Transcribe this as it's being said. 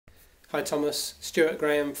Hi Thomas, Stewart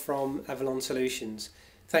Graham from Avalon Solutions.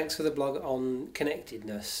 Thanks for the blog on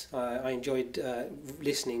connectedness. I enjoyed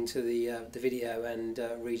listening to the video and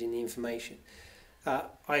reading the information. I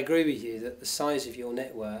agree with you that the size of your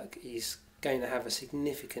network is going to have a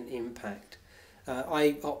significant impact.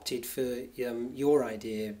 I opted for your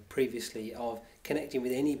idea previously of connecting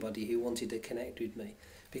with anybody who wanted to connect with me,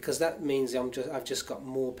 because that means I've just got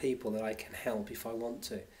more people that I can help if I want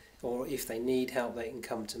to, or if they need help they can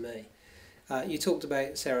come to me. You talked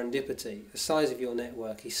about serendipity. The size of your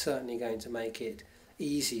network is certainly going to make it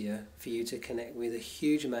easier for you to connect with a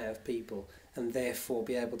huge amount of people and therefore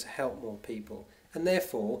be able to help more people, and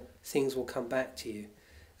therefore things will come back to you.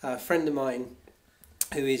 A friend of mine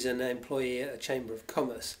who is an employee at a Chamber of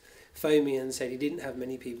Commerce phoned me and said he didn't have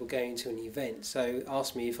many people going to an event, so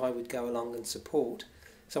asked me if I would go along and support.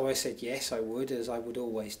 So I said yes, I would, as I would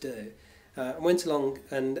always do. I went along,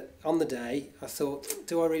 and on the day I thought,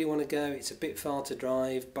 do I really want to go? It's a bit far to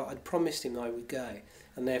drive, but I'd promised him I would go,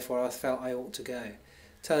 and therefore I felt I ought to go.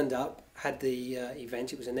 Turned up, had the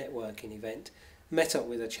event. It was a networking event. Met up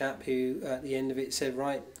with a chap who at the end of it said,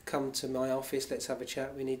 right, come to my office, let's have a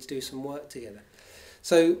chat, we need to do some work together.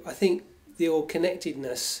 So I think your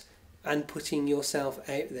connectedness and putting yourself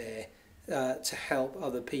out there to help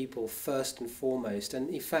other people first and foremost, and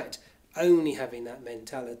in fact only having that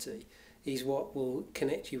mentality, is what will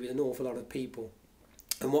connect you with an awful lot of people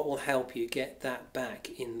and what will help you get that back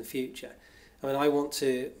in the future. I mean, I want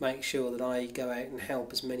to make sure that I go out and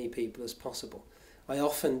help as many people as possible. I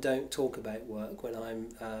often don't talk about work when I'm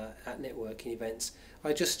at networking events.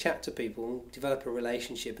 I just chat to people and develop a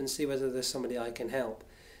relationship and see whether there's somebody I can help.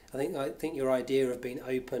 I think your idea of being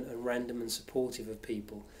open and random and supportive of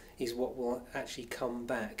people is what will actually come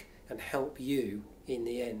back and help you in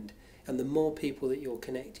the end. And the more people that you're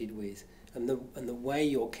connected with and the way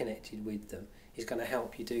you're connected with them is going to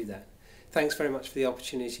help you do that. Thanks very much for the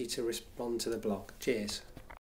opportunity to respond to the blog. Cheers.